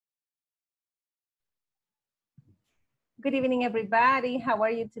Good evening, everybody. How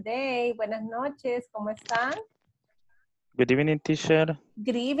are you today? Buenas noches. ¿Cómo están? Good evening, teacher.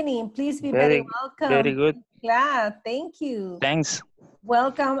 Good evening. Please be very Very welcome. good. Claro, thank you. Thanks.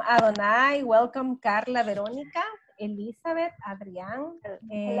 Welcome, Adonai. Welcome, Carla, Verónica, Elizabeth, Adrián.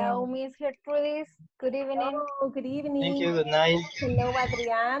 Hello, Miss Gertrudis. Good evening. Hello, good evening. Thank you, good night. Hello,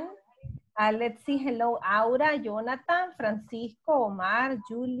 Adrián. Let's see. Hello, Aura, Jonathan, Francisco, Omar,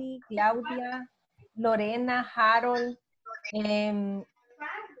 Julie, Claudia, Lorena, Harold.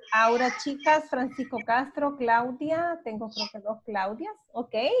 Aura, chicas, Francisco Castro, Claudia. Tengo creo que dos Claudias.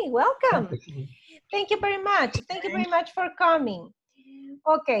 Okay, welcome. Thank you very much. Thank you very much for coming.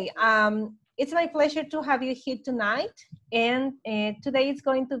 Okay, it's my pleasure to have you here tonight. And today is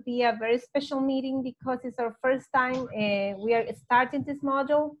going to be a very special meeting because it's our first time we are starting this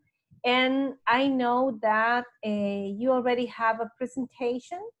module. And I know that you already have a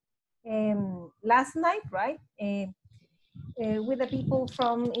presentation last night, right? With the people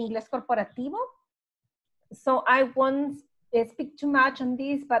from Ingles Corporativo. So I won't speak too much on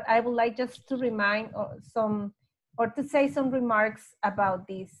this, but I would like just to remind to say some remarks about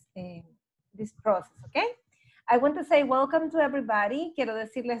this process, okay? I want to say welcome to everybody. Quiero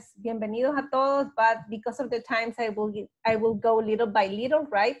decirles bienvenidos a todos, but because of the times I will go little by little,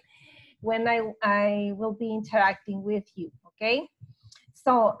 right? When I will be interacting with you, okay?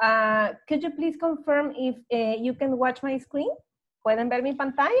 So, could you please confirm if you can watch my screen? ¿Pueden ver mi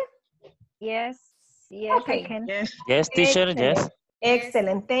pantalla? Yes, Okay. I can. Yes, teacher, Excellent. yes.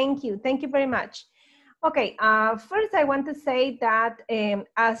 Excellent, thank you. Thank you very much. Okay, first I want to say that,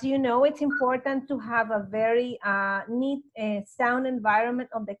 as you know, it's important to have a very neat sound environment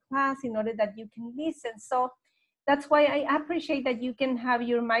of the class in order that you can listen. So that's why I appreciate that you can have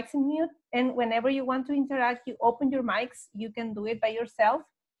your mics in mute, and whenever you want to interact, you open your mics, you can do it by yourself.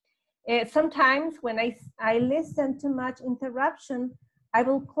 Sometimes when I listen to much interruption, I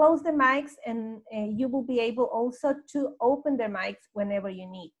will close the mics and you will be able also to open the mics whenever you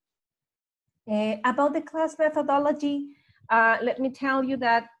need. About the class methodology, let me tell you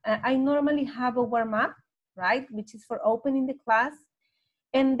that I normally have a warm-up, right, which is for opening the class.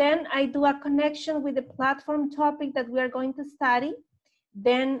 And then I do a connection with the platform topic that we are going to study.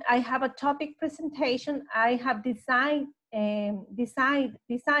 Then I have a topic presentation. I have designed a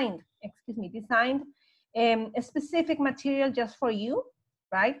specific material just for you,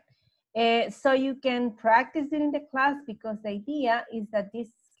 right? So you can practice during the class, because the idea is that this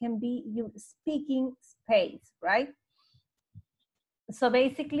can be your speaking space, right? So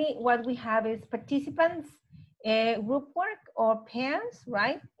basically what we have is participants, group work or pairs,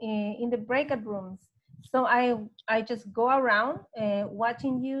 right? In the breakout rooms. So I just go around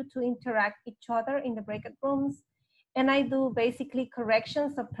watching you to interact each other in the breakout rooms. And I do basically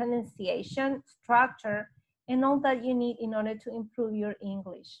corrections of pronunciation, structure, and all that you need in order to improve your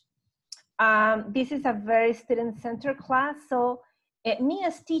English. This is a very student-centered class. So me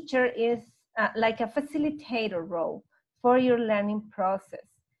as teacher is like a facilitator role for your learning process.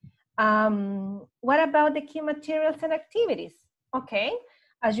 What about the key materials and activities? Okay,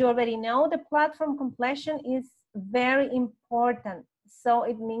 as you already know, the platform completion is very important. So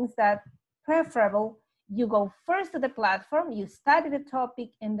it means that preferable you go first to the platform, you study the topic,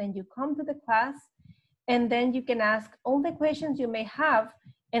 and then you come to the class, and then you can ask all the questions you may have,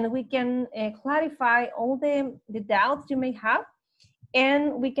 and we can clarify all the doubts you may have,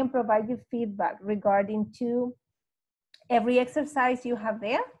 and we can provide you feedback regarding to every exercise you have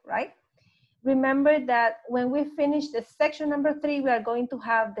there, right? Remember that when we finish the section number 3, we are going to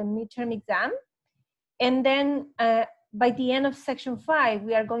have the midterm exam. And then by the end of section 5,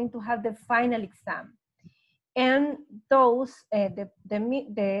 we are going to have the final exam. And those,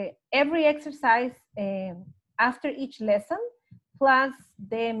 every exercise after each lesson, plus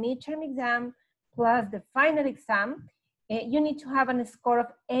the midterm exam, plus the final exam, you need to have a score of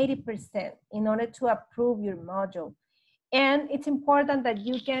 80% in order to approve your module. And it's important that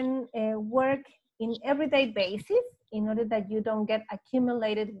you can work in everyday basis in order that you don't get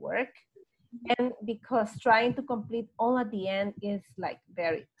accumulated work. And because trying to complete all at the end is like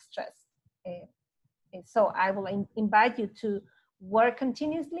very stressful. So I will invite you to work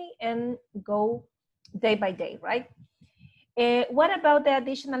continuously and go day by day, right? What about the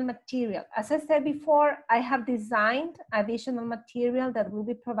additional material? As I said before, I have designed additional material that will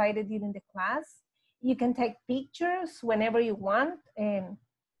be provided during the class. You can take pictures whenever you want,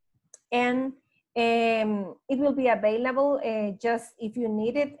 and it will be available just if you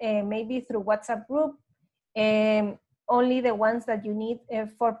need it, maybe through WhatsApp group, only the ones that you need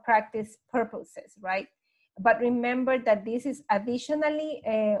for practice purposes, right? But remember that this is additionally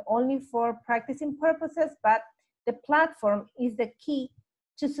only for practicing purposes, but the platform is the key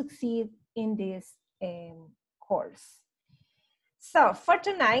to succeed in this course. So for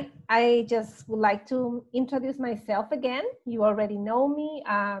tonight, I just would like to introduce myself again. You already know me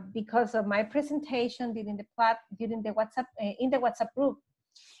because of my presentation during the WhatsApp in the WhatsApp group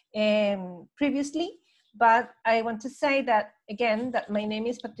previously. But I want to say that again that my name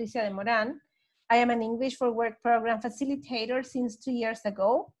is Patricia de Moran. I am an English for Work program facilitator since 2 years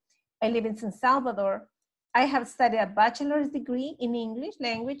ago. I live in San Salvador. I have studied a bachelor's degree in English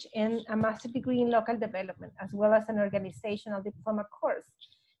language and a master's degree in local development, as well as an organizational diploma course.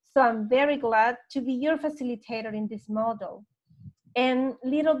 So I'm very glad to be your facilitator in this model. And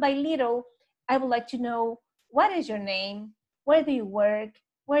little by little, I would like to know, what is your name? Where do you work?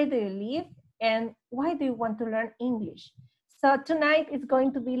 Where do you live? And why do you want to learn English? So tonight is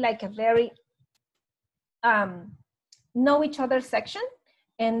going to be like a very know each other section.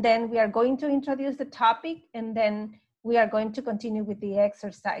 And then we are going to introduce the topic, and then we are going to continue with the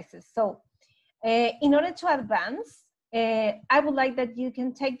exercises. So in order to advance, I would like that you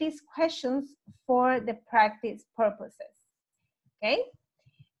can take these questions for the practice purposes, okay?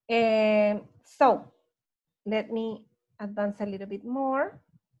 So let me advance a little bit more,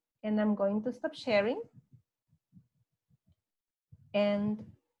 and I'm going to stop sharing. And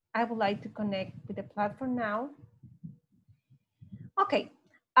I would like to connect with the platform now. Okay.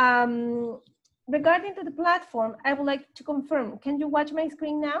 Regarding to the platform, I would like to confirm, can you watch my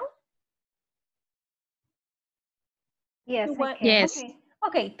screen now? Yes, I can. Yes. Okay.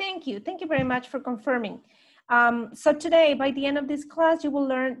 Okay, thank you. Thank you very much for confirming. So today, by the end of this class, you will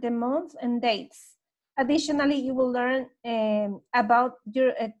learn the months and dates. Additionally, you will learn about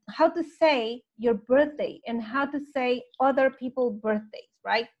your how to say your birthday and how to say other people's birthdays,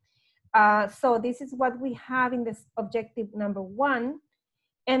 right? So this is what we have in this objective number 1.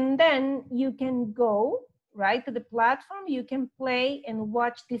 And then you can go right to the platform. You can play and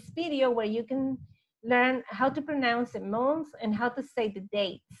watch this video where you can learn how to pronounce the months and how to say the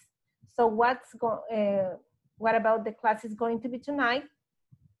dates. So what about the class is going to be tonight?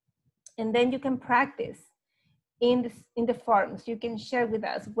 And then you can practice in the forums. You can share with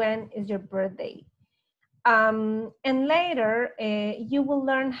us when is your birthday. And later, you will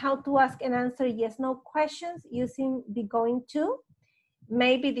learn how to ask and answer yes/no questions using the going to.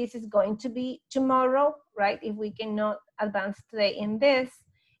 Maybe this is going to be tomorrow, right? If we cannot advance today in this.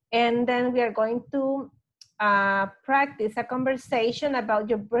 And then we are going to practice a conversation about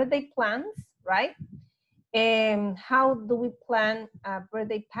your birthday plans, right? And how do we plan a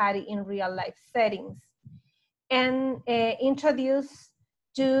birthday party in real life settings? And introduce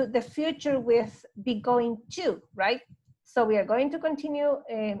to the future with be going to, right? So we are going to continue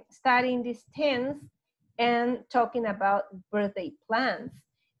studying these tense and talking about birthday plans.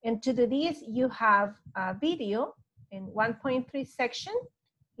 And to do this, you have a video in 1.3 section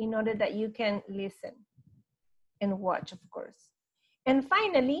in order that you can listen and watch, of course. And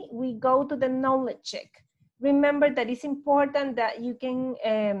finally, we go to the knowledge check. Remember that it's important that you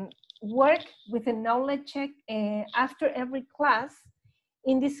can work with a knowledge check after every class.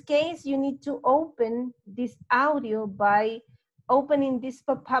 In this case, you need to open this audio by opening this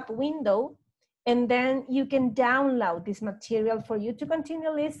pop-up window, and then you can download this material for you to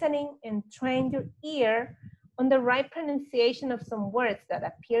continue listening and train your ear on the right pronunciation of some words that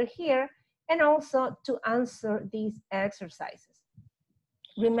appear here, and also to answer these exercises.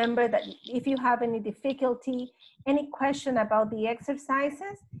 Remember that if you have any difficulty, any question about the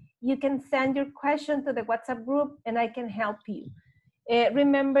exercises, you can send your question to the WhatsApp group and I can help you.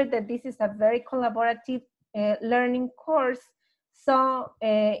 Remember that this is a very collaborative learning course. So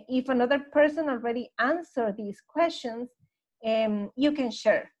if another person already answered these questions, you can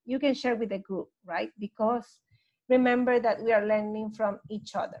share with the group, right? Because remember that we are learning from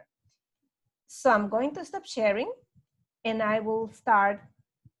each other. So I'm going to stop sharing and I will start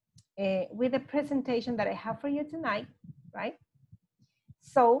with the presentation that I have for you tonight, right?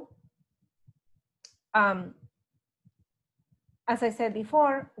 So, as I said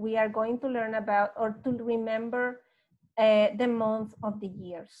before, we are going to learn about or to remember the months of the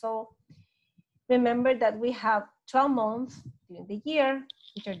year. So remember that we have 12 months during the year,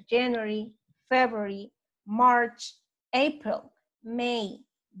 which are January, February, March, April, May,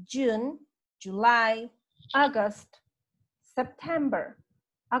 June, July, August, September,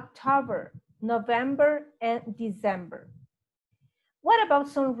 October, November, and December. What about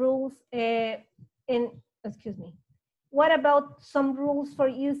some rules What about some rules for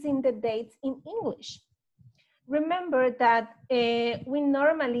using the dates in English? Remember that we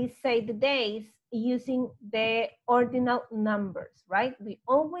normally say the days using the ordinal numbers, right? We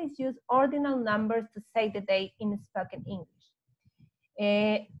always use ordinal numbers to say the date in spoken English.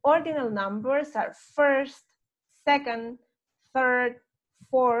 Ordinal numbers are first, second, third,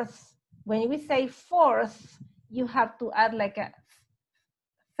 fourth. When we say fourth, you have to add like a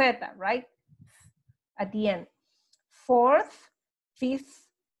theta, right? At the end. Fourth, fifth,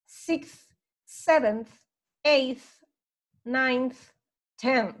 sixth, seventh, eighth, ninth,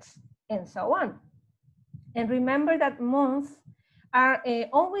 10th, and so on. And remember that months are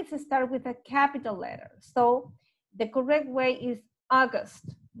always start with a capital letter. So the correct way is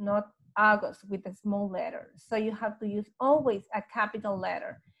August, not August with a small letter. So you have to use always a capital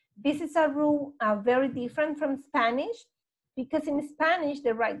letter. This is a rule very different from Spanish, because in Spanish,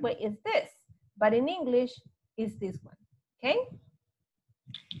 the right way is this, but in English, is this one, okay?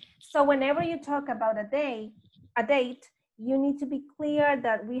 So whenever you talk about a date, you need to be clear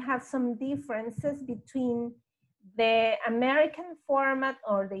that we have some differences between the American format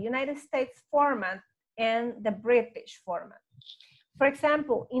or the United States format and the British format. For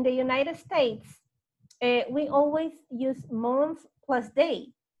example, in the United States, we always use month plus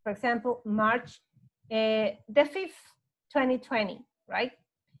day. For example, March the 5th, 2020, right?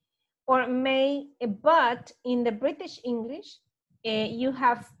 Or May, but in the British English, you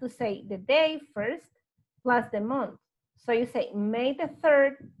have to say the day first plus the month. So you say May the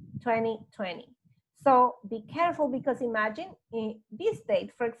 3rd, 2020. So be careful, because imagine this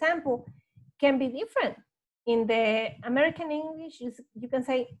date, for example, can be different. In the American English, you can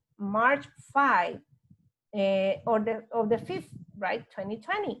say March 5 or the 5th, right,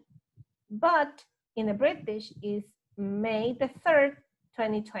 2020. But in the British is May the 3rd,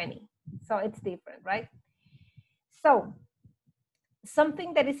 2020. So it's different, right? So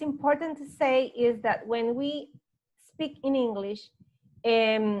something that is important to say is that when we speak in English,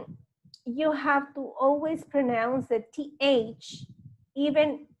 you have to always pronounce the TH,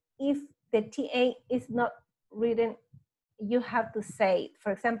 even if the TA is not written, you have to say it.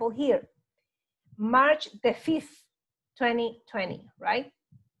 For example, here, March the 5th, 2020, right?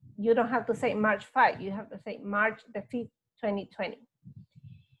 You don't have to say March 5, you have to say March the 5th, 2020.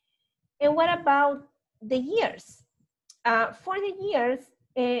 And what about the years? For the years,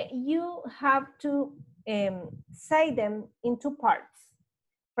 you have to say them in two parts.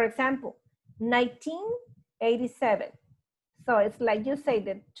 For example, 1987. So it's like you say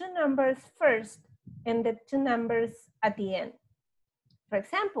the two numbers first and the two numbers at the end. For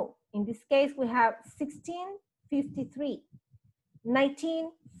example, in this case, we have 1653,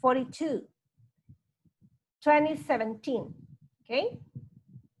 1942, 2017, okay?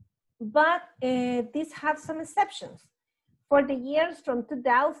 But these have some exceptions. For the years from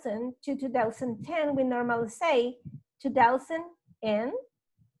 2000 to 2010, we normally say 2000 and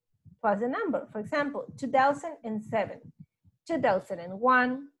plus a number. For example, 2007,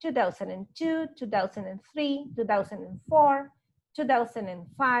 2001, 2002, 2003, 2004,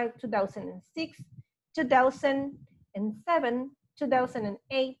 2005, 2006, 2007,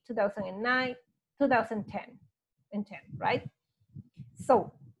 2008, 2009, 2010, and 10, right?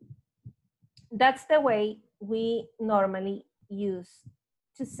 So that's the way we normally use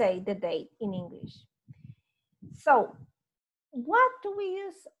to say the date in English. So what do we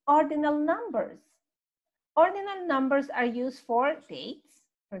use ordinal numbers? Ordinal numbers are used for dates.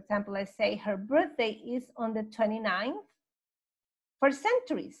 For example, I say her birthday is on the 29th. For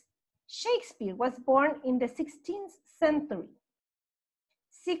centuries, Shakespeare was born in the 16th century.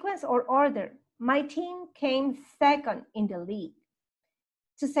 Sequence or order, my team came second in the league.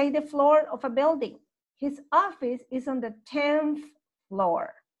 To say the floor of a building, his office is on the 10th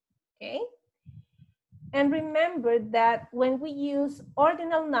floor, okay? And remember that when we use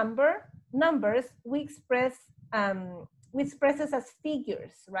ordinal numbers, we express it as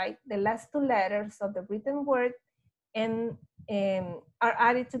figures, right? The last two letters of the written word and are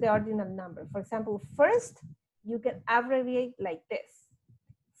added to the ordinal number. For example, first, you can abbreviate like this.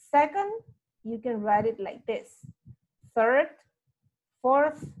 Second, you can write it like this. Third,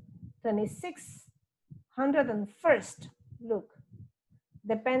 fourth, 26th, 101st. Look,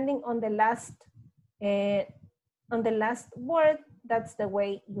 depending on the last word, that's the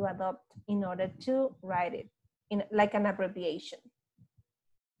way you adopt in order to write it in like an abbreviation.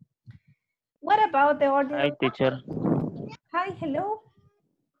 What about the ordinal? Hi, teacher. Hi, hello.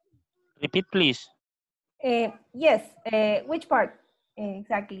 Repeat, please. Yes, which part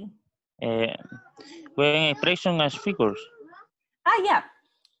exactly? When expression as figures. Yeah.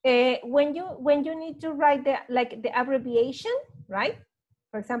 When you need to write the abbreviation, right?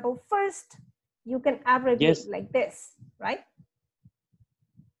 For example, first, you can abbreviate Yes. like this, right?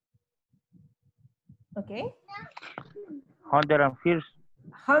 Okay. 101st.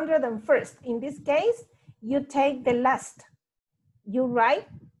 101st. In this case, you take the last. You write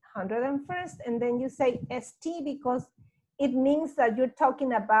 101st and then you say ST because it means that you're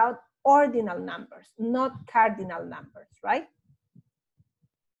talking about ordinal numbers, not cardinal numbers, right?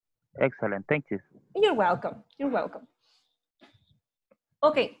 Excellent. Thank you. You're welcome. You're welcome.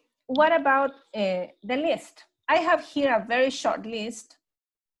 Okay, what about the list? I have here a very short list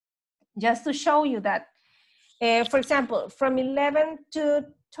just to show you that, for example, from 11th to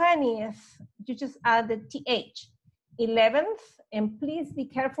 20th, you just add the TH. 11th, and please be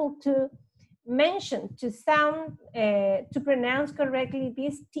careful to mention, to sound, to pronounce correctly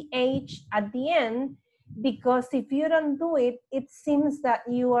this TH at the end, because if you don't do it, it seems that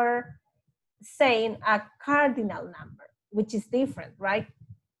you are saying a cardinal number, which is different, right?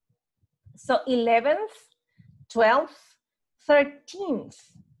 So 11th, 12th, 13th,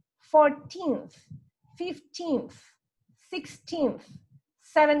 14th, 15th, 16th,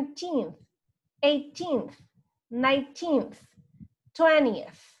 17th, 18th, 19th,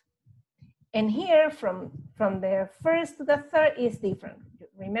 20th. And here from the first to the third is different.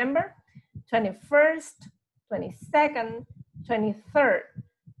 Remember, 21st, 22nd, 23rd,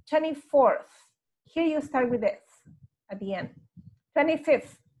 24th. Here you start with this at the end.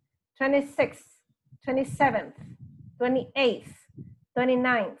 25th, 26th, 27th, 28th,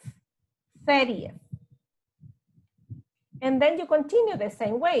 29th, 30th. And then you continue the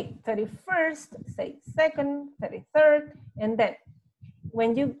same way. 31st, say 2nd, 33rd, and then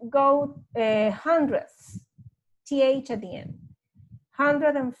when you go hundredths, TH at the end.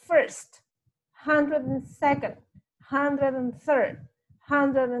 101st, 102nd, 103rd,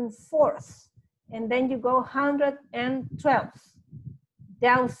 104th, and then you go 112th,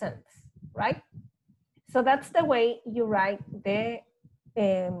 thousandth, right? So that's the way you write the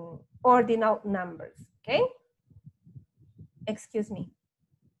ordinal numbers, okay? Excuse me.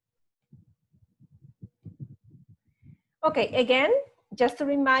 Okay, again, just to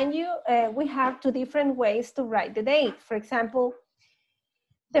remind you, we have two different ways to write the date. For example,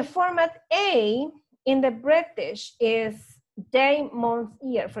 the format A in the British is day, month,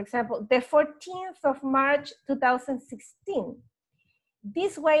 year. For example, the 14th of March, 2016.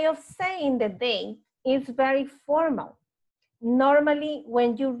 This way of saying the date is very formal. Normally,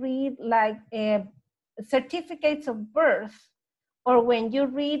 when you read like certificates of birth, or when you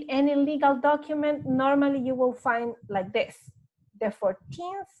read any legal document, normally you will find like this, the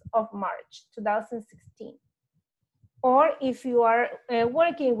 14th of March, 2016. Or if you are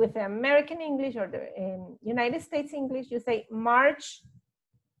working with American English or the United States English, you say March,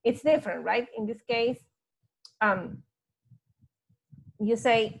 it's different, right? In this case, you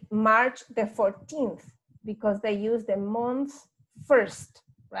say March the 14th because they use the month first,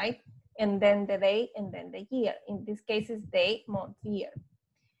 right? And then the day, and then the year. In this case, it's day, month, year.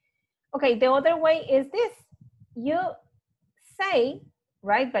 Okay, the other way is this. You say,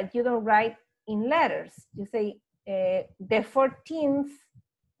 right, but you don't write in letters. You say the 14th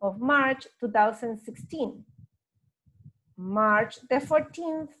of March, 2016. March the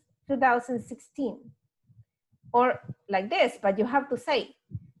 14th, 2016. Or like this, but you have to say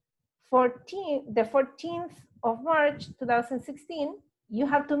the 14th of March, 2016. You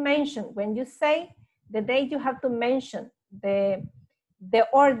have to mention, when you say the date, you have to mention the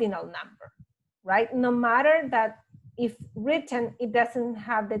ordinal number, right? No matter that if written, it doesn't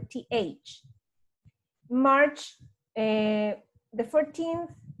have the TH. March the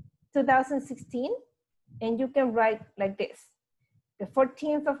 14th, 2016, and you can write like this. The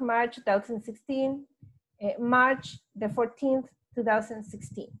 14th of March, 2016, March the 14th,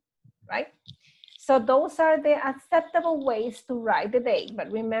 2016, right? So those are the acceptable ways to write the date,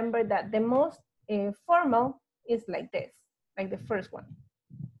 but remember that the most formal is like this, like the first one.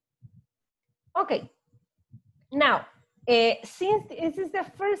 Okay, now, since this is the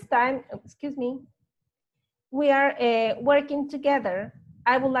first time, excuse me, we are working together,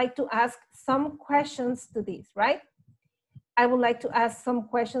 I would like to ask some questions to this, right? I would like to ask some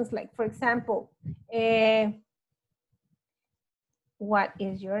questions like, for example, what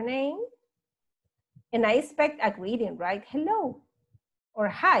is your name? And I expect a greeting, right? Hello or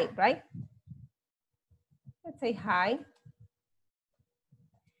hi, right? Let's say hi.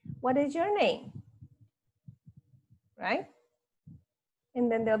 What is your name? Right? And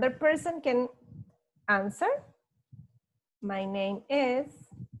then the other person can answer. My name is,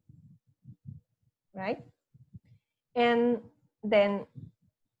 right? And then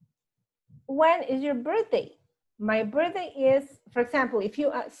when is your birthday? My birthday is, for example, if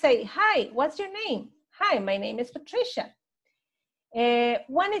you say, hi, what's your name? Hi, my name is Patricia.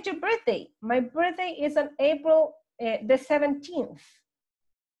 When is your birthday? My birthday is on April the 17th.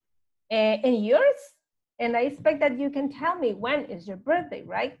 And yours? And I expect that you can tell me when is your birthday,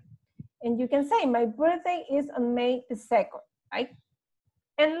 right? And you can say, my birthday is on May the 2nd, right?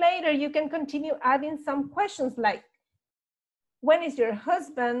 And later you can continue adding some questions like, when is your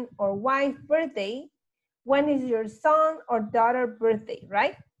husband or wife birthday? When is your son or daughter birthday,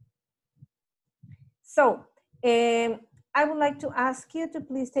 right? So I would like to ask you to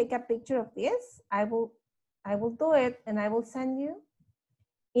please take a picture of this. I will do it and I will send you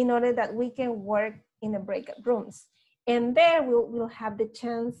in order that we can work in the breakout rooms. And there we'll have the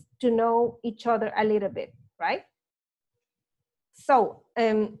chance to know each other a little bit, right? So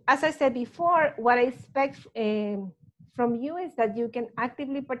as I said before, what I expect from you is that you can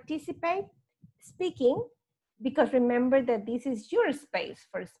actively participate speaking, because remember that this is your space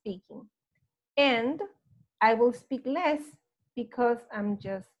for speaking. And I will speak less because I'm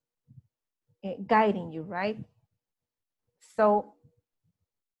just guiding you, right? So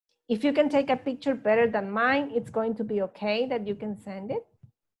if you can take a picture better than mine, it's going to be okay that you can send it.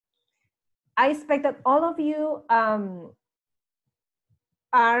 I expect that all of you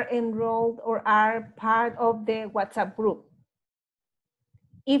are enrolled or are part of the WhatsApp group.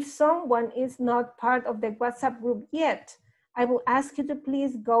 If someone is not part of the WhatsApp group yet, I will ask you to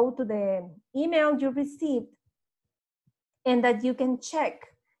please go to the email you received and that you can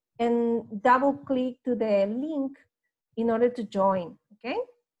check and double click to the link in order to join, okay?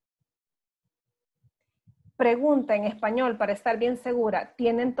 Pregunta en español para estar bien segura.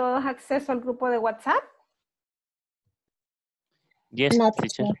 ¿Tienen todos acceso al grupo de WhatsApp? Yes, Not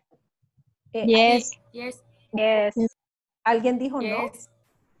teacher. sure. Yes. Yes. Yes. ¿Alguien dijo Yes.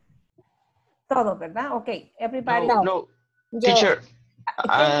 no? Todos, ¿verdad? Ok, everybody. No. No, Yo. teacher.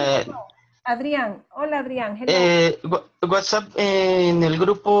 ¿Quién dijo no? Adrián. Hola, Adrián. Hello. WhatsApp en el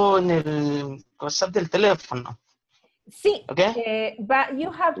grupo, en el WhatsApp del teléfono. Sí, ¿Ok? but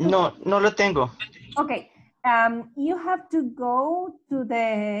you have to... No, no lo tengo. Okay, you have to go to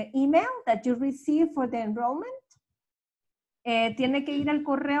the email that you received for the enrollment. Tiene que ir al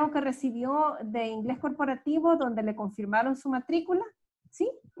correo que recibió de Inglés Corporativo donde le confirmaron su matrícula, ¿sí?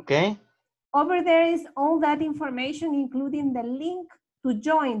 Ok. Over there is all that information, including the link to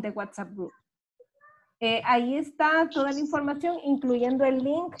join the WhatsApp group. Ahí está toda la información, incluyendo el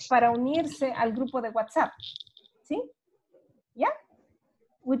link para unirse al grupo de WhatsApp, ¿sí? Yeah?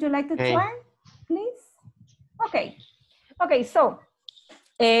 Would you like to Okay. try, please? Okay. Okay, so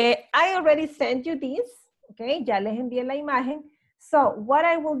I already sent you this. Okay, ya les envié la imagen. So what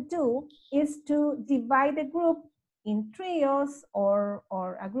I will do is to divide the group in trios or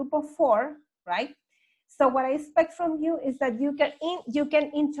a group of 4, right? So what I expect from you is that you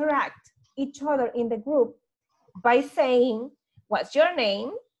can interact each other in the group by saying, what's your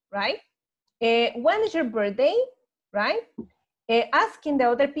name, right? When is your birthday, right? Asking the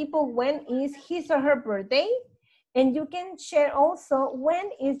other people when is his or her birthday. And you can share also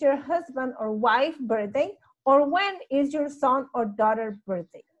when is your husband or wife birthday, or when is your son or daughter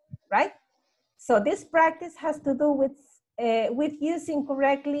birthday, right? So this practice has to do with using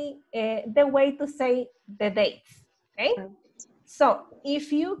correctly the way to say the dates, okay? So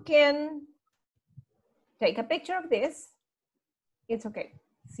if you can take a picture of this, it's okay.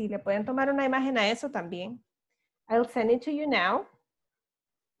 Si le pueden tomar una imagen a eso también. I'll send it to you now.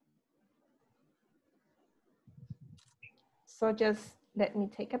 So just let me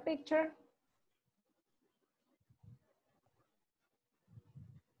take a picture.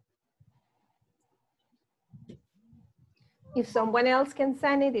 If someone else can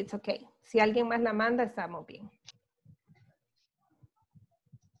send it, it's okay. Si alguien más la manda, estamos bien.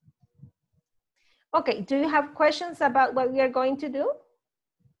 Okay, do you have questions about what we are going to do?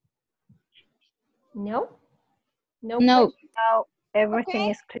 No? No. No, everything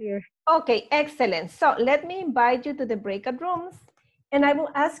is clear. Okay, excellent. So let me invite you to the breakout rooms and I will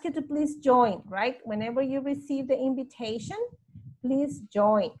ask you to please join, right? Whenever you receive the invitation, please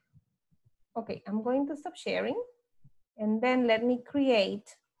join. Okay, I'm going to stop sharing and then let me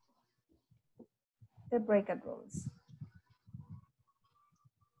create the breakout rooms.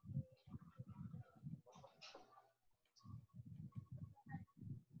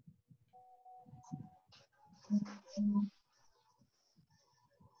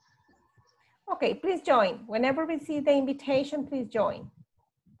 Okay, please join. Whenever we receive the invitation, please join.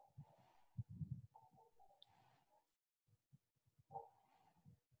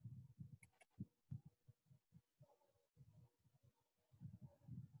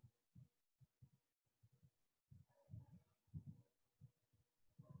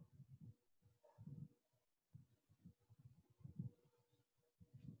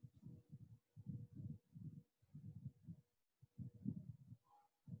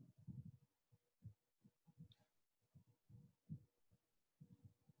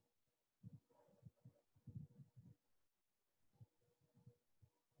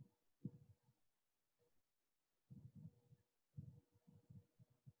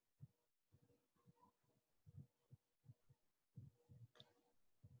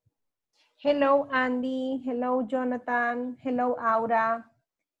 Hello, Andy. Hello, Jonathan. Hello, Aura.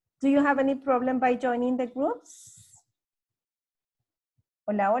 Do you have any problem by joining the groups?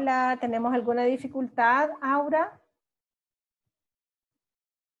 Hola, hola. ¿Tenemos alguna dificultad, Aura?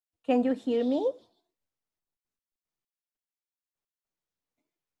 Can you hear me?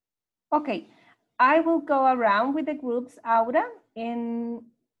 Okay, I will go around with the groups, Aura, and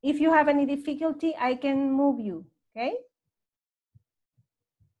if you have any difficulty, I can move you, okay?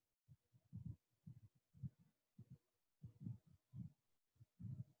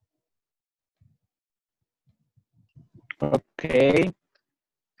 Okay.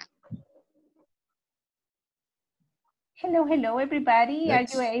 Hello, hello, everybody.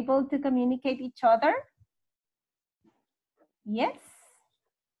 Let's- Are you able to communicate each other? Yes?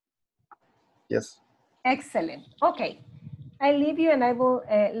 Yes. Excellent. Okay. I leave you and I will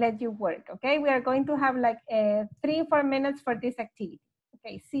let you work, okay? We are going to have like 3 or 4 minutes for this activity.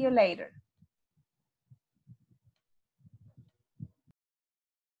 Okay, see you later.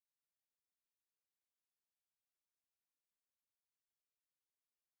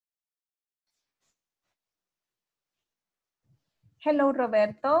 Hello,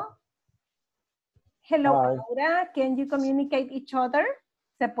 Roberto. Hello, Hi. Aura. Can you communicate each other?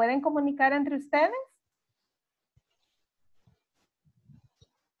 ¿Se pueden comunicar entre ustedes?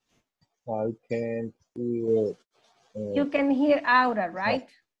 I can hear. You can hear Aura, right?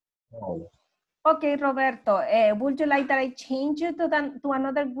 No. Okay, Roberto, would you like that I change you to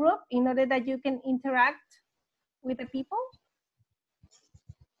another group in order that you can interact with the people?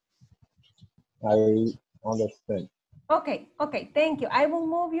 I understand. Okay, okay, thank you. I will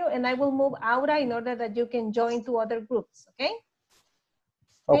move you and I will move Aura in order that you can join to other groups, okay?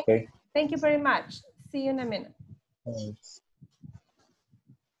 Okay. Thank you very much. See you in a minute. Thanks.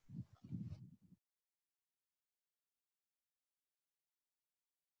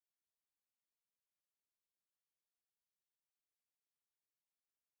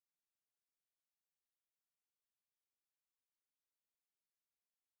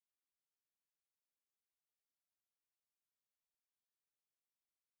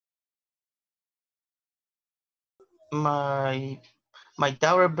 My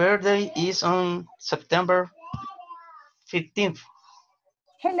daughter birthday is on September 15th.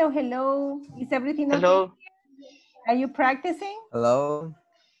 Hello, hello. Is everything okay? Hello. Are you practicing? Hello.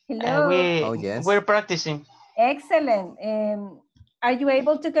 Hello. Oh, yes. We're practicing. Excellent. Are you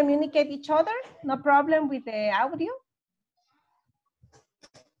able to communicate each other? No problem with the audio?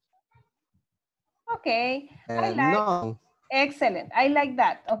 Okay. No. Excellent. I like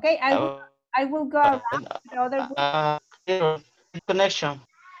that. Okay. I will go around to the other group. Connection.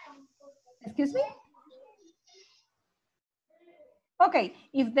 Excuse me? Okay.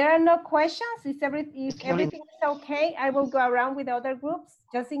 If there are no questions, if everything is okay, I will go around with the other groups.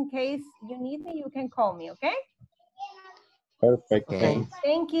 Just in case you need me, you can call me, okay? Perfect. Okay.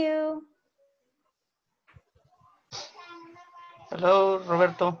 Thank you. Hello,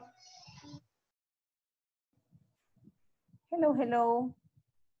 Roberto. Hello, hello.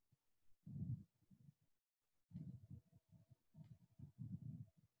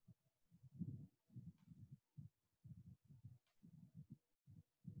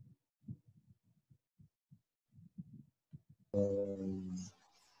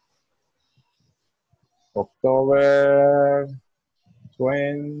 October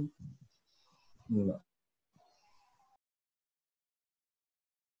 20. No.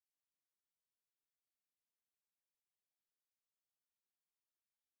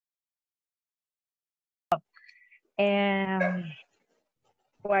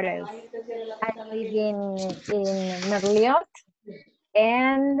 What else? I live in Merliot,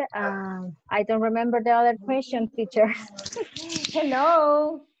 and I don't remember the other question, teacher.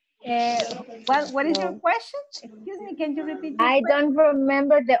 Hello. What is your No. question? Excuse me, can you repeat your I question? don't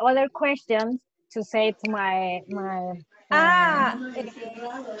remember the other questions to say to my The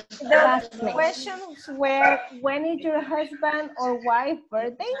classmate. questions were, when is your husband or wife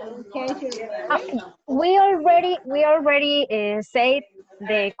birthday, in case you're married? We already said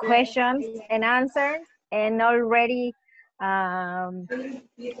the questions and answers, and already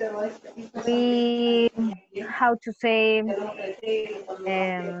we, how to say,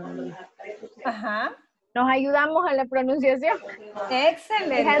 nos ayudamos a la pronunciación. Excellent.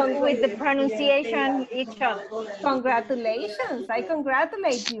 We help with the pronunciation each other. Congratulations. I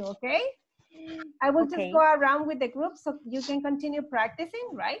congratulate you, okay? I will just Okay. go around with the group so you can continue practicing,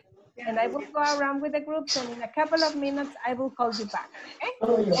 right? And I will go around with the groups, and in a couple of minutes, I will call you back, okay?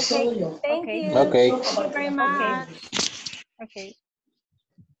 Okay, thank you. Okay. Thank you very much. Okay.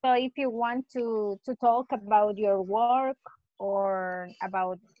 So if you want to talk about your work or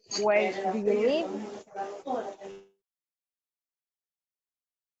about Where do you live?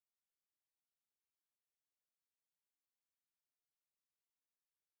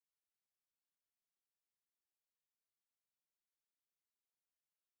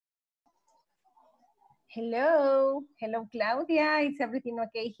 Hello. Hello, Claudia. Is everything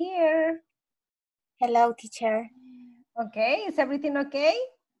okay here? Hello, teacher. Okay. Is everything okay?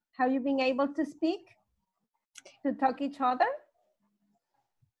 Have you been able to speak? To talk each other?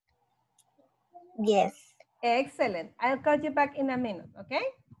 Yes. Excellent. I'll call you back in a minute, okay?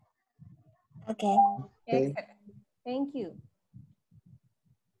 Okay. Excellent. Thank you.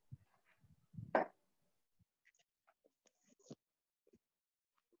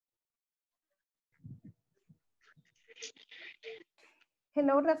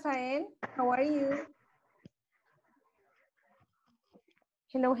 Hello, Rafael. How are you?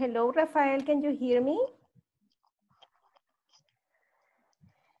 Hello, hello, Rafael. Can you hear me?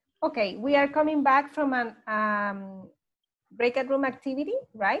 Okay, we are coming back from an breakout room activity,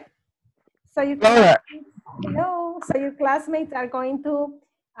 right? So your classmates are going to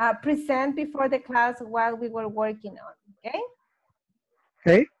present before the class while we were working on, okay?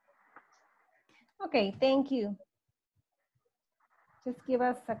 Okay. Okay, thank you. Just give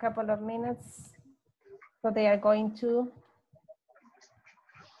us a couple of minutes. So they are going to.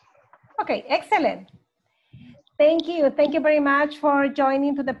 Okay, excellent. Thank you. Thank you very much for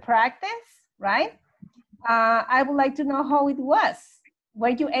joining to the practice, right? I would like to know how it was. Were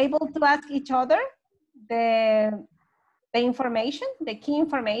you able to ask each other the information, the key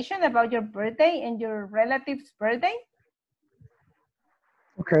information about your birthday and your relative's birthday?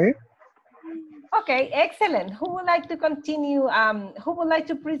 Okay. Okay, excellent. Who would like to continue? Who would like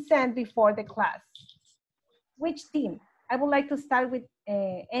to present before the class? Which team? I would like to start with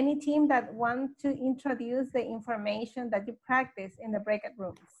any team that wants to introduce the information that you practice in the breakout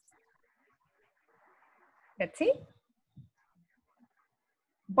rooms. Let's see.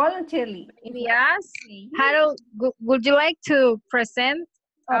 Voluntarily. Yes. Harold, would you like to present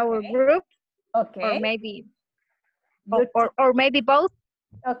our group? Okay. Or maybe, or maybe both?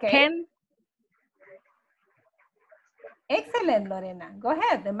 Okay. Ken? Excellent, Lorena. Go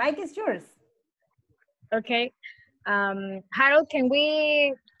ahead. The mic is yours. Okay. Harold, can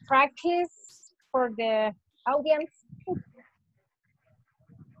we practice for the audience?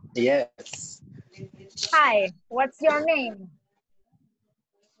 Yes. Hi, what's your name?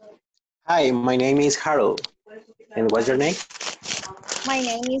 Hi, my name is Harold. And what's your name? My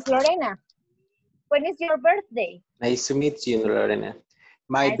name is Lorena. When is your birthday? Nice to meet you, Lorena.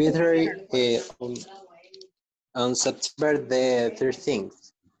 My Nice to meet birthday you. on September the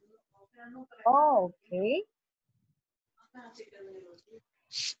 13th. Oh, okay.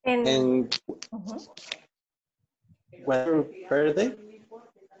 And what's your birthday?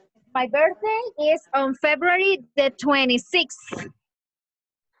 My birthday is on February the 26th.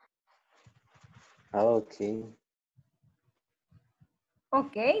 Okay.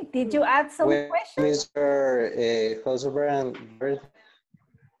 Okay, did you add some questions? When is your husband's birthday?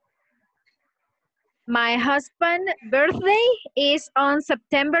 My husband's birthday is on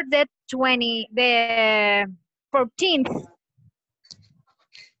September the 14th.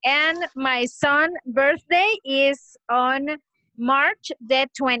 And my son's birthday is on March the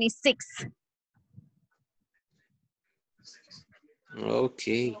 26th.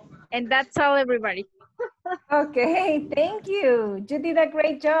 Okay. And that's all, everybody. Okay, thank you. You did a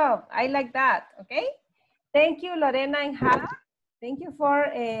great job. I like that, okay? Thank you, Lorena and Hannah. Thank you for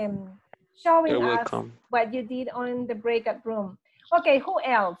showing You're us welcome. what you did on the breakout room. Okay, who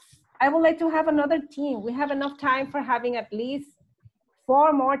else? I would like to have another team. We have enough time for having at least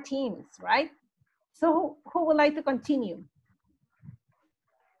 4 more teams, right? So who would like to continue?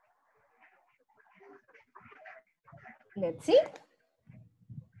 Let's see.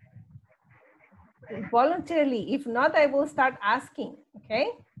 Voluntarily. If not, I will start asking, okay?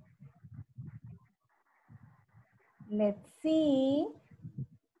 Let's see.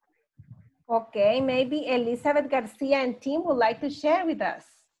 Okay, maybe Elizabeth Garcia and team would like to share with us.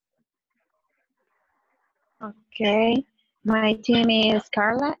 Okay, my team is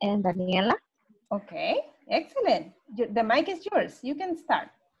Carla and Daniela. Okay, excellent. The mic is yours. You can start.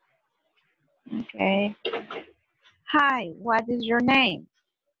 Okay. Hi, what is your name?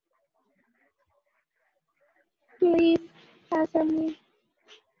 Please answer me.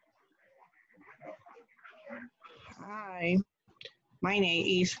 Hi, my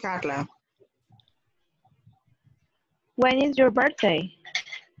name is Carla. When is your birthday?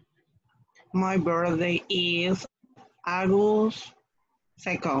 My birthday is August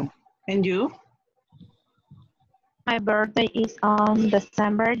 2nd. And you? My birthday is on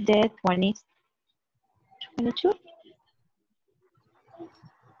December the 22?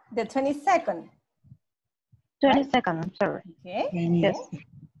 The 22nd. 22nd, I'm sorry. Okay. Yes.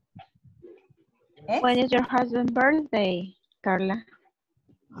 When is your husband's birthday, Carla?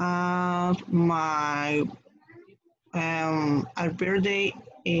 My our birthday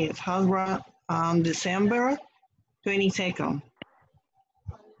is husband on December 22nd.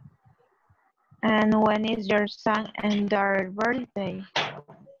 And when is your son and daughter's birthday?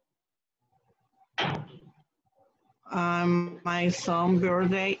 My son's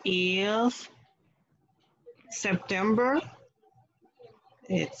birthday is September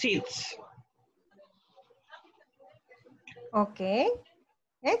 6th. Okay.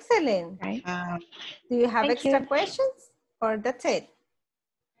 Excellent. Right. Do you have Thank extra you. questions or that's it?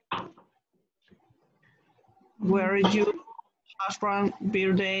 Where is your husband's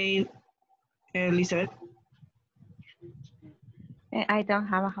birthday, Elizabeth? I don't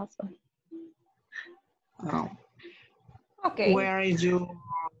have a husband. Oh. Okay. Where is your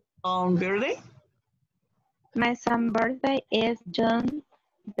own birthday? My son's birthday is June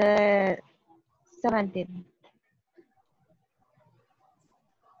the 17th.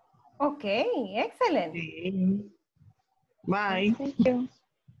 Okay, excellent. Okay. Bye. Thank you.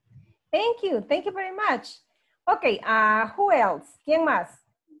 Thank you. Thank you very much. Okay, who else? ¿Quién más?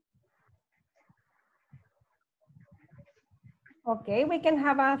 Okay, we can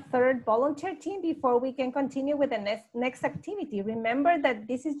have a third volunteer team before we can continue with the next activity. Remember that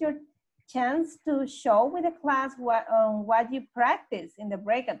this is your chance to show with the class what you practice in the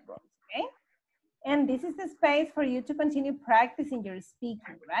breakout rooms, okay? And this is the space for you to continue practicing your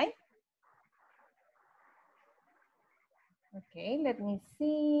speaking, right? Okay, let me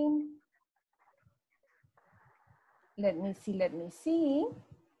see. Let me see.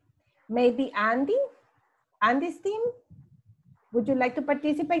 Maybe Andy? Andy's team? Would you like to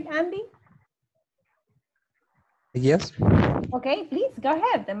participate, Andy? Yes. Okay, please go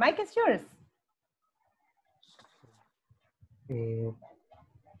ahead. The mic is yours.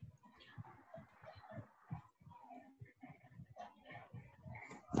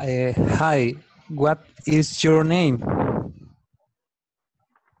 Hi, what is your name?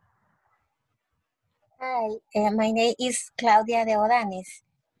 Hi, my name is Claudia de Odanes.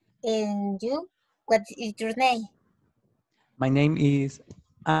 And you, what is your name? My name is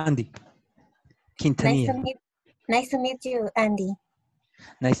Andy Quintanilla. Nice to meet you, Andy.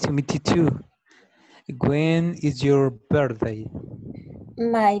 Nice to meet you too. When is your birthday?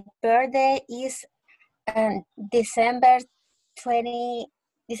 My birthday is December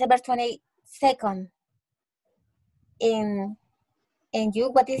 22nd. And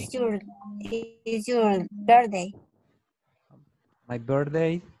you, what is your birthday? My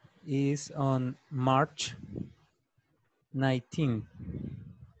birthday is on March 19th.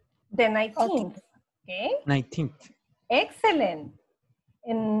 The 19th. Okay. 19th. Excellent.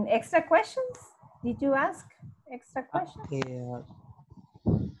 And extra questions? Did you ask extra questions?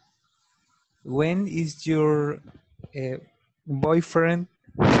 When is your boyfriend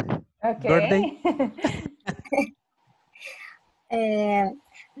birthday?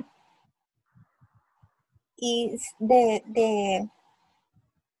 Is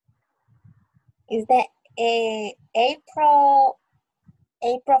the April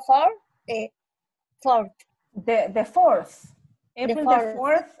 4th? 4th. The 4th. April the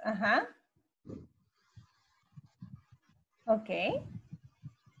 4th. Uh-huh. Okay.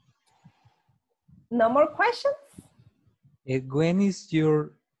 No more questions? When is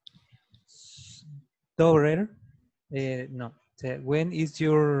your daughter? No. When is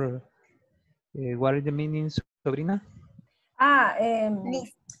your, what is the meaning, sobrina?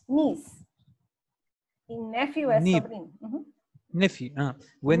 Niece. Nephew es sobrino. Nephew.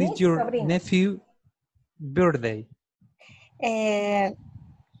 When is your sobrino. nephew birthday? The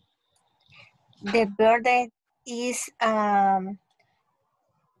birthday is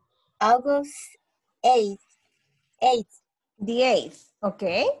August 8th. The 8th.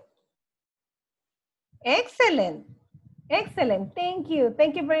 Okay. Excellent. Excellent. Thank you.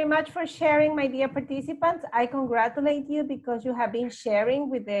 Thank you very much for sharing, my dear participants. I congratulate you because you have been sharing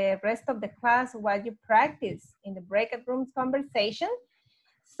with the rest of the class what you practice in the breakout rooms conversation.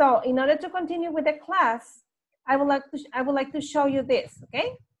 So in order to continue with the class, I would like to show you this,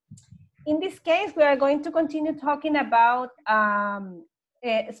 okay? In this case, we are going to continue talking about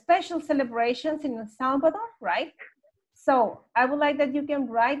special celebrations in El Salvador, right? So I would like that you can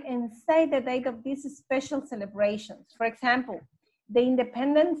write and say the date of these special celebrations. For example, the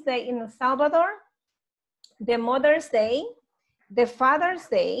Independence Day in El Salvador, the Mother's Day, the Father's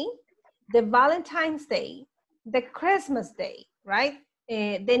Day, the Valentine's Day, the Christmas Day, right?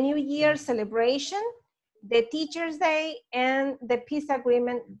 The New Year celebration, the Teacher's Day, and the Peace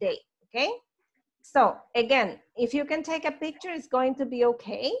Agreement Day, okay? So again, if you can take a picture, it's going to be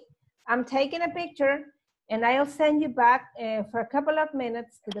okay. I'm taking a picture and I'll send you back for a couple of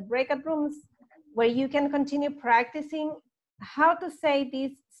minutes to the breakout rooms where you can continue practicing how to say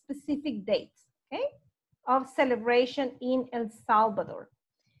these specific dates, okay, of celebration in El Salvador.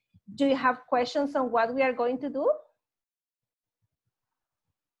 Do you have questions on what we are going to do?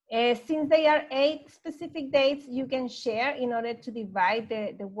 Since they are 8 specific dates, you can share in order to divide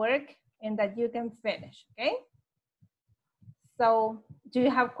the work and that you can finish, okay? So, do you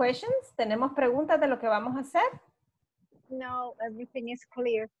have questions? ¿Tenemos preguntas de lo que vamos a hacer? No, everything is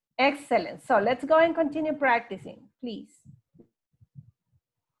clear. Excellent. So, let's go and continue practicing, please.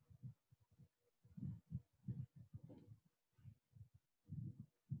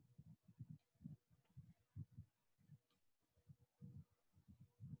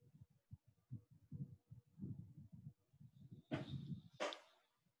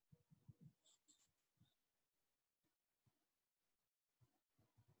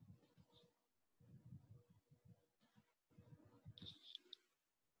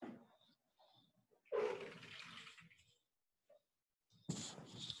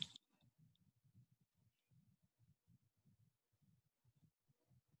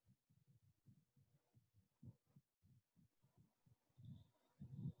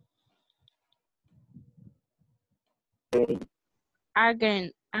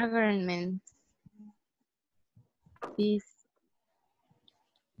 Agreement is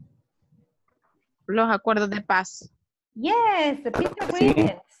los acuerdos de paz. Yes, the peace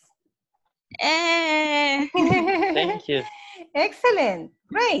agreements. Thank you. Excellent.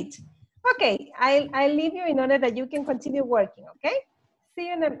 Great. Okay, I'll leave you in order that you can continue working, okay? See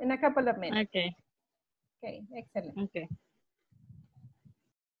you in a couple of minutes. Okay. Okay, excellent. Okay.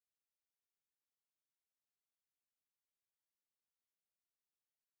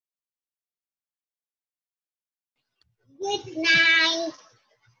 Good night.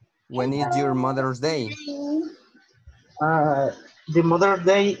 When is your Mother's Day? The Mother's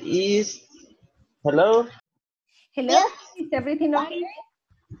Day is, hello? Hello, is everything okay?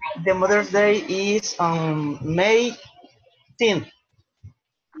 The Mother's Day is on May 10th.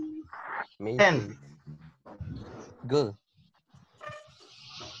 May 10th. Good.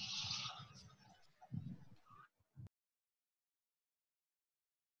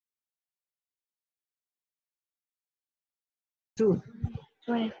 Two.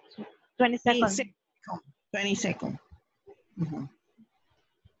 22nd. 22nd. Mhm.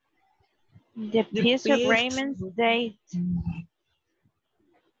 The The peace peace- agreement date.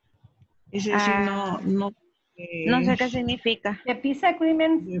 Ese sí no, no. No sé qué significa. The peace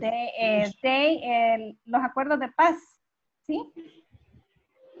agreements, los acuerdos de paz, ¿sí?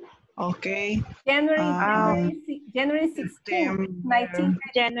 Ok. January 16, 19.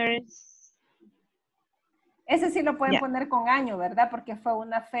 January. Ese sí lo pueden Yeah. poner con año, ¿verdad? Porque fue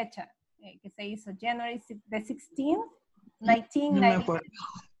una fecha que se hizo. January the 16th, No me 1990. acuerdo.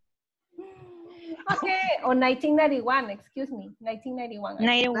 Okay, or 1991, excuse me, 1991.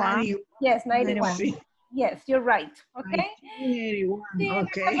 91. Yes, 91. Sí. Yes, you're right. Okay. 1981. See you in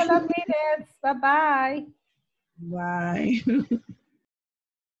Ok. a couple of minutes. Bye-bye. Bye.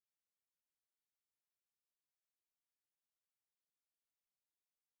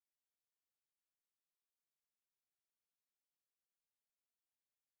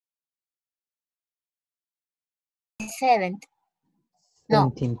 Seventh.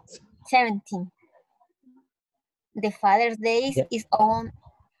 No, 17th. 17. The Father's Day Yeah. is on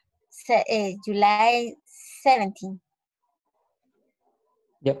July 17.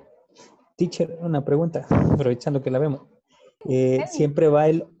 Yep. Teacher, una pregunta, aprovechando que la vemos. Siempre va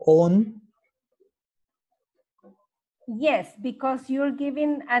el on. Yes, because you're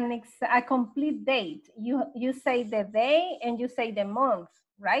giving a complete date. You say the day and you say the month,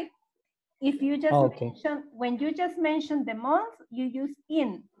 right? If you just mention, when you just mention the month, you use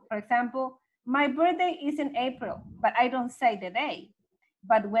in. For example, my birthday is in April, but I don't say the day.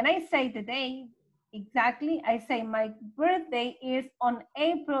 But when I say the day, exactly, I say my birthday is on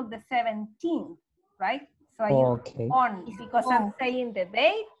April the 17th, right? So I use on because I'm saying the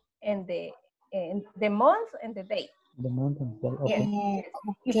date and the month and the date. The month and the day. Yes.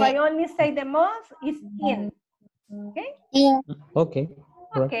 If I only say the month, it's in. Okay? In. Okay.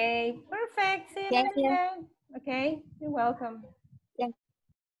 Right. Okay, perfect. See you Thank you. later. Okay, you're welcome.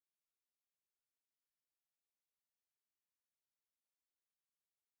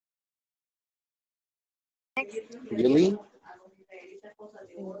 Really?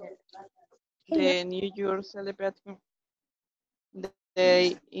 The New Year celebrating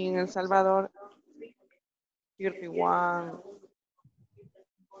day in El Salvador, 31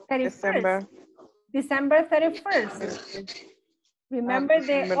 31st. December 31st. Remember the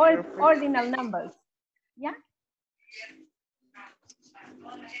December 31st. ordinal numbers. Yeah.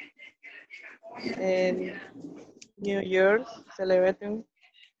 And New Year's celebrating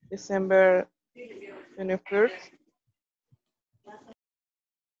December 21st.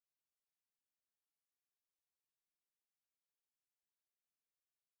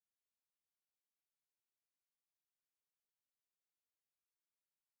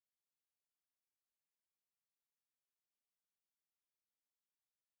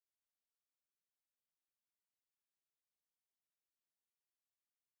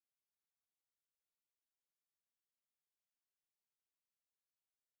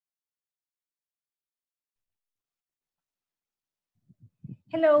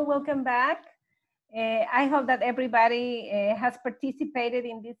 Hello, welcome back. I hope that everybody has participated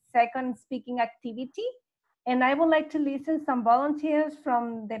in this second speaking activity. And I would like to listen some volunteers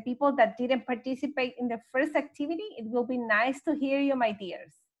from the people that didn't participate in the first activity. It will be nice to hear you, my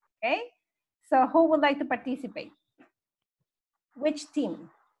dears. Okay? So who would like to participate? Which team?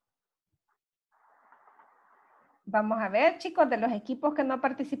 Vamos a ver, chicos, de los equipos que no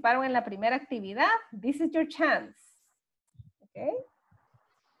participaron en la primera actividad. This is your chance. Okay?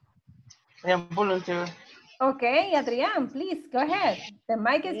 I am volunteer. Okay, Adrian, please go ahead. The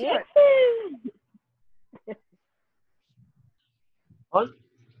mic is yours. All?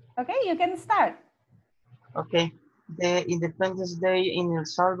 Okay, you can start. Okay. The Independence Day in El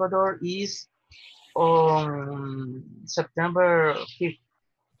Salvador is on September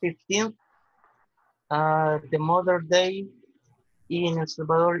 15th. The Mother's Day in El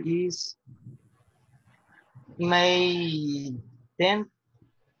Salvador is May 10th.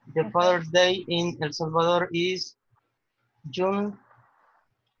 The Father's Day in El Salvador is June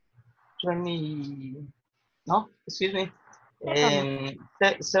 20, no, excuse me, 17th.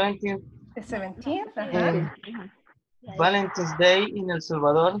 The 17th, And Valentine's Day in El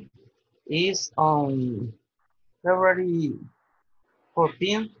Salvador is on February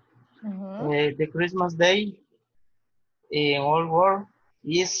 14th. The Christmas Day in all world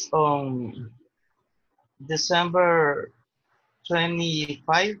is on December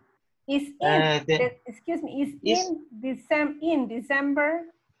 25. Is in, excuse me, in December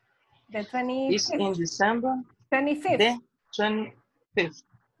the 25th. Is in December 25th. The 25th.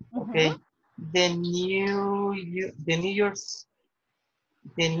 Okay. The New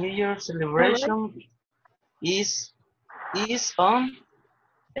Year celebration is on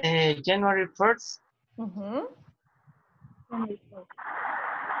January 1st.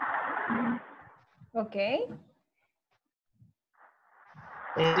 Okay.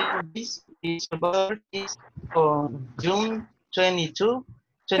 This is on June 22.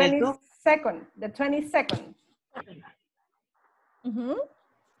 22nd, the 22nd. 22nd.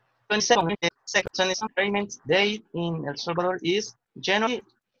 The second day in El Salvador is January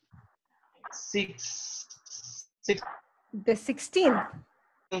 6. The 16th.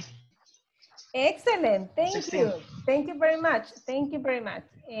 Excellent. Thank 16. you. Thank you very much. Thank you very much.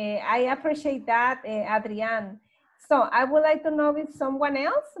 I appreciate that, Adrian. So I would like to know if someone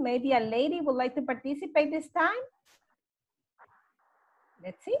else, maybe a lady, would like to participate this time.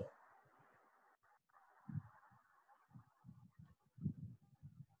 Let's see.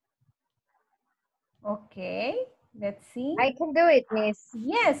 Okay, let's see. I can do it, Miss.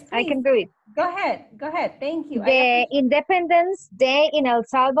 Yes, please. I can do it. Go ahead. Go ahead. Thank you. The Independence Day in El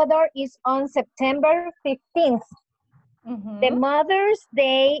Salvador is on September 15th. The Mother's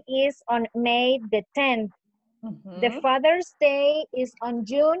Day is on May the 10th. The Father's Day is on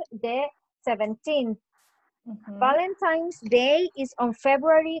June the 17th. Valentine's Day is on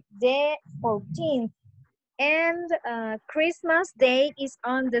February the 14th. And Christmas Day is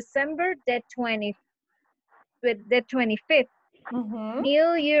on December the 25th.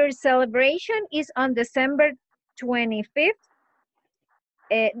 New Year celebration is on December 25th.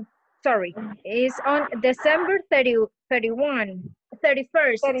 Is on December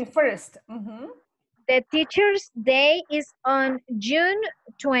 31st. The Teacher's Day is on June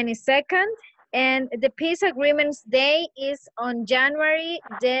 22nd, and the Peace Agreements Day is on January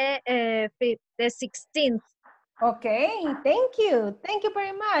the 16th. Okay, thank you. Thank you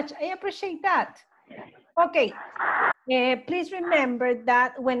very much. I appreciate that. Okay, please remember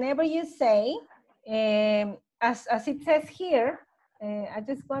that whenever you say, as it says here, I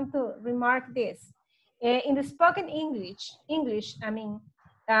just want to remark this. In the spoken English, I mean,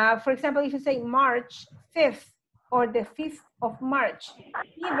 for example, if you say March 5th, or the 5th of March.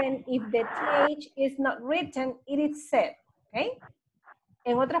 Even if the TH is not written, it is said. Okay?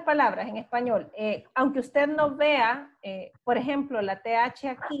 En otras palabras, en español, aunque usted no vea, por ejemplo, la TH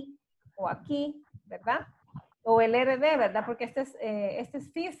aquí o aquí, ¿verdad? O el RD, ¿verdad? Porque este es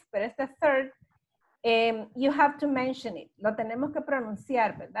 5th, pero este es 3rd. You have to mention it. Lo tenemos que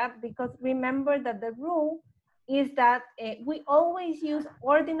pronunciar, ¿verdad? Because remember that the rule is that we always use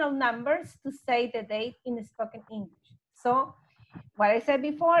ordinal numbers to say the date in spoken English. So what I said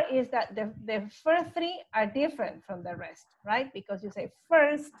before is that the first 3 are different from the rest, right? Because you say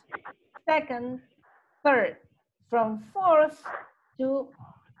 1st, 2nd, 3rd. From 4th to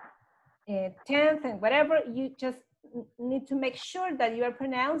 10th and whatever, you just need to make sure that you are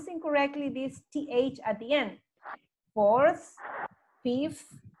pronouncing correctly this TH at the end. 4th,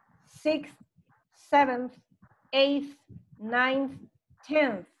 5th, 6th, 7th, 8th, 9th,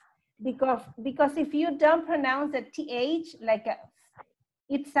 10th. Because if you don't pronounce the TH like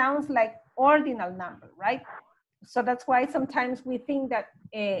it sounds like ordinal number, right? So that's why sometimes we think that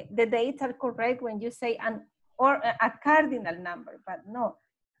the dates are correct when you say a cardinal number, but no,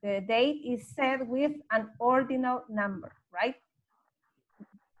 the date is said with an ordinal number, right?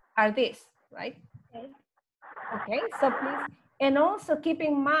 Are these, right? Okay, so please, and also keep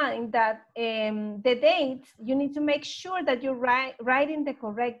in mind that the dates, you need to make sure that you're writing the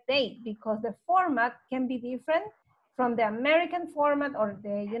correct date because the format can be different from the American format or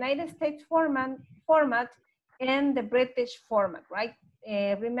the United States format and the British format, right?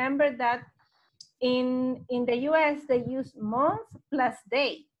 Remember that in the US, they use month plus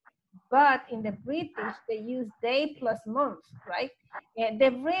day, but in the British, they use day plus month, right?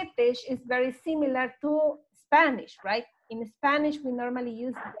 The British is very similar to Spanish, right? In Spanish, we normally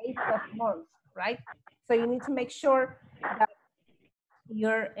use day plus month, right? So you need to make sure that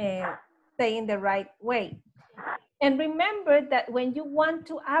you're saying the right way. And remember that when you want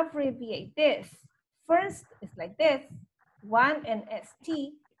to abbreviate this, first is like this, 1 and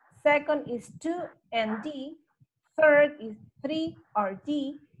ST, second is 2 and D, third is 3 or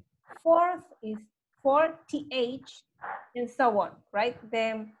D, fourth is 4 TH, and so on, right?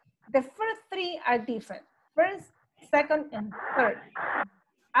 The first 3 are different, first, second, and third.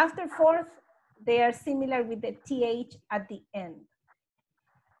 After fourth, they are similar with the TH at the end.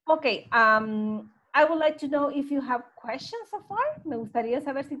 Okay, I would like to know if you have questions so far. Me gustaría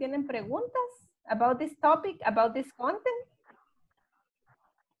saber si tienen preguntas about this topic, about this content.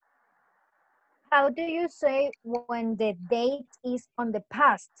 How do you say when the date is on the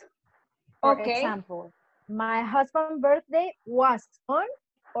past? For example, my husband's birthday was on,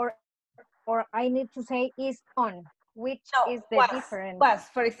 or I need to say is on. Which is the difference? Was.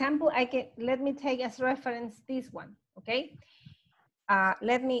 For example, let me take as reference this one, okay?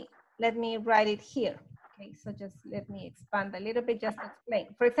 Let me write it here. Okay, so just let me expand a little bit just to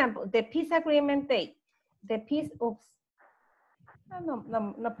explain. For example, the peace agreement date, the peace, oops.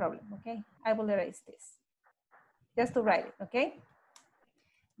 No problem, okay? I will erase this. Just to write it, okay?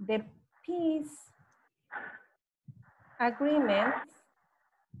 The peace agreement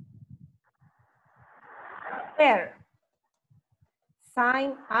were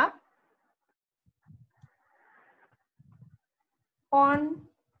signed up on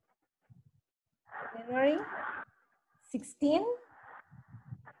January 16.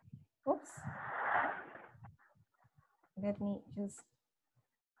 Oops. Let me just,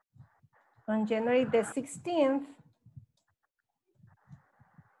 on January the 16th,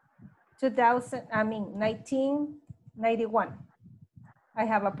 1991. I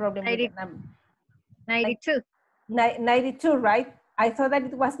have a problem with the number. 92. 92, right? I thought that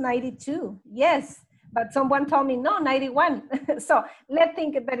it was 92. Yes, but someone told me, no, 91. So let's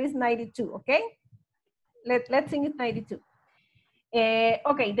think that it's 92, okay? Let's think it's 92.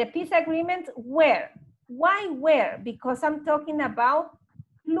 Okay, the peace agreement where? Why where? Because I'm talking about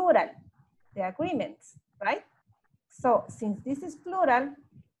plural, the agreements, right? So since this is plural,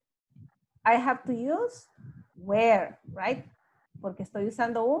 I have to use where, right? Porque estoy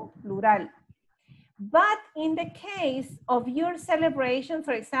usando un plural. But in the case of your celebration,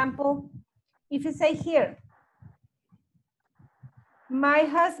 for example, if you say here, my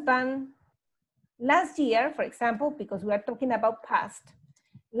husband last year, for example, because we are talking about past,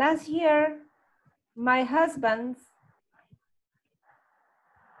 last year, my husband's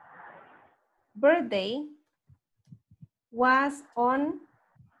birthday was on,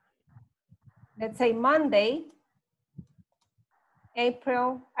 let's say Monday,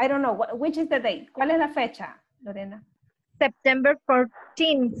 April, I don't know, which is the date? ¿Cuál es la fecha, Lorena? September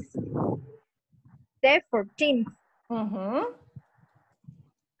 14th. The 14th. Mm-hmm.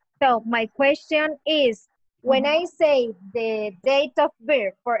 So my question is, When I say the date of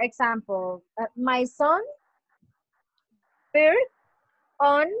birth, for example, my son birth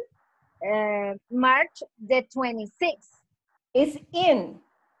on March the 26th. Is in,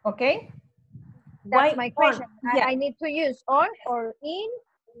 okay? That's Why my question. on? Yeah. I need to use on or in,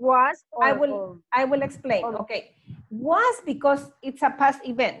 was, or I will explain. Okay. Was because it's a past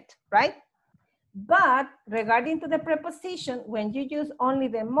event, right? But regarding to the preposition, when you use only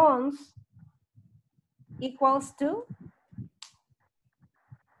the months, equals to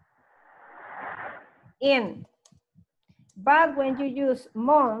in. But when you use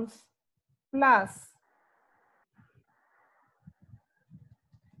months plus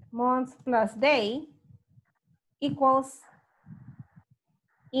day equals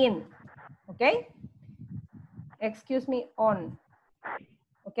in, okay? Excuse me, on,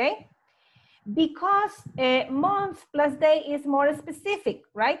 okay? Because month plus day is more specific,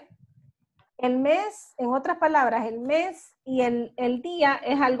 right? El mes, en otras palabras, el mes y el día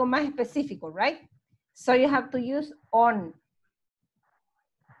es algo más específico, right? So you have to use on,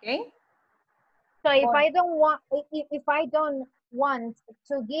 okay? So if I don't want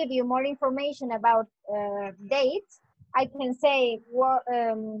to give you more information about dates, I can say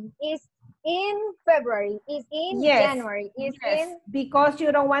is in February, is in January, is in, because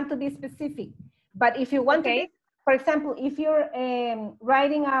you don't want to be specific. But if you want to be, for example, if you're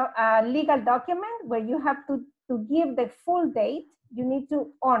writing a legal document where you have to give the full date, you need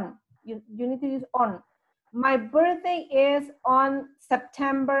to on. You need to use on. My birthday is on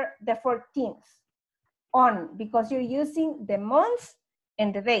September the 14th. On, because you're using the month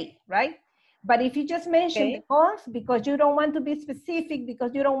and the day, right? But if you just mention the month because you don't want to be specific,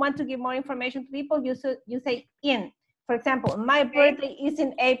 because you don't want to give more information to people, you say in. For example, my birthday is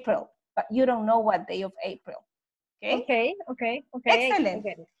in April, but you don't know what day of April. Okay. Excellent.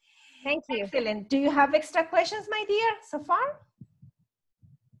 Thank you. Excellent. Do you have extra questions, my dear, so far?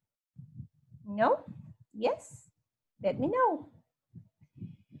 No? Yes? Let me know.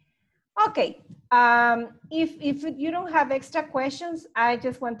 Okay. If you don't have extra questions, I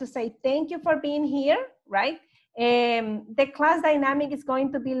just want to say thank you for being here, right? The class dynamic is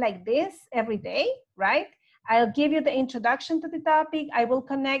going to be like this every day, right? I'll give you the introduction to the topic. I will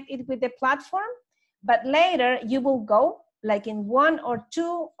connect it with the platform, but later you will go like in 1 or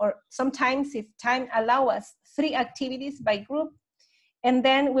 2, or sometimes if time allow us, 3 activities by group. And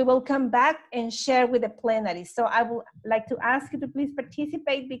then we will come back and share with the plenary. So I would like to ask you to please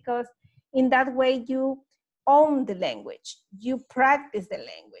participate, because in that way you own the language, you practice the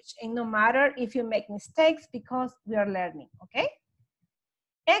language, and no matter if you make mistakes, because we are learning, okay?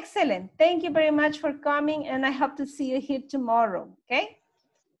 Excellent. Thank you very much for coming, and I hope to see you here tomorrow, okay?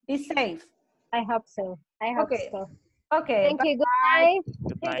 Be safe. I hope so. I hope so. Okay. Thank you. Good Bye. night.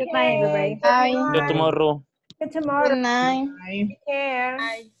 Good night. Good night, everybody. Bye. See you tomorrow. Good tomorrow. Good night. Take care.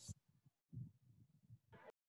 Bye.